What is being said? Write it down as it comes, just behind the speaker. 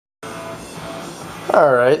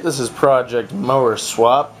Alright, this is Project Mower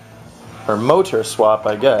Swap, or Motor Swap,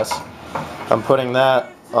 I guess. I'm putting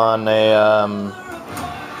that on a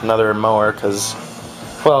another mower because,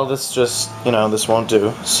 well, this just, this won't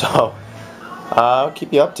do. So I'll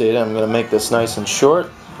keep you updated. I'm going to make this nice and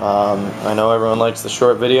short. I know everyone likes the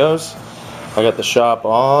short videos. I got the shop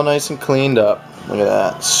all nice and cleaned up. Look at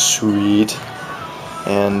that, sweet.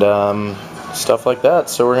 And stuff like that.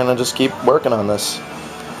 So we're going to just keep working on this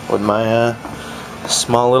with my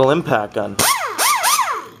small little impact gun.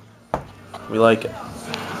 We like it.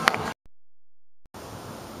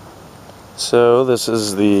 So this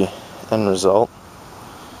is the end result.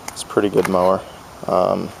 It's a pretty good mower.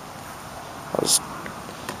 I'll just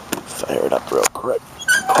fire it up real quick.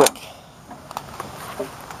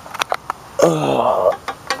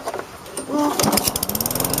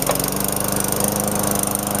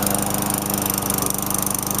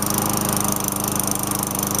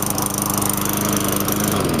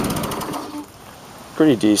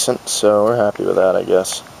 Pretty decent, so we're happy with that, I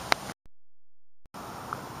guess.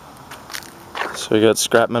 So we got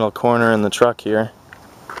scrap metal corner in the truck here.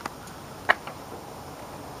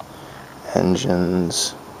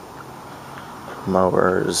 Engines,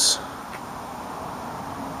 mowers.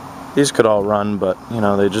 These could all run, but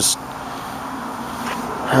they just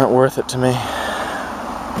aren't worth it to me.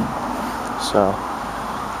 So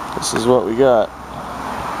this is what we got.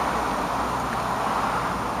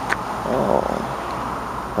 Oh,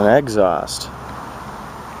 an exhaust.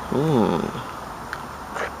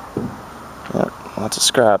 Yep, lots of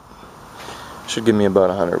scrap. Should give me about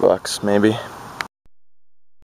 $100 maybe.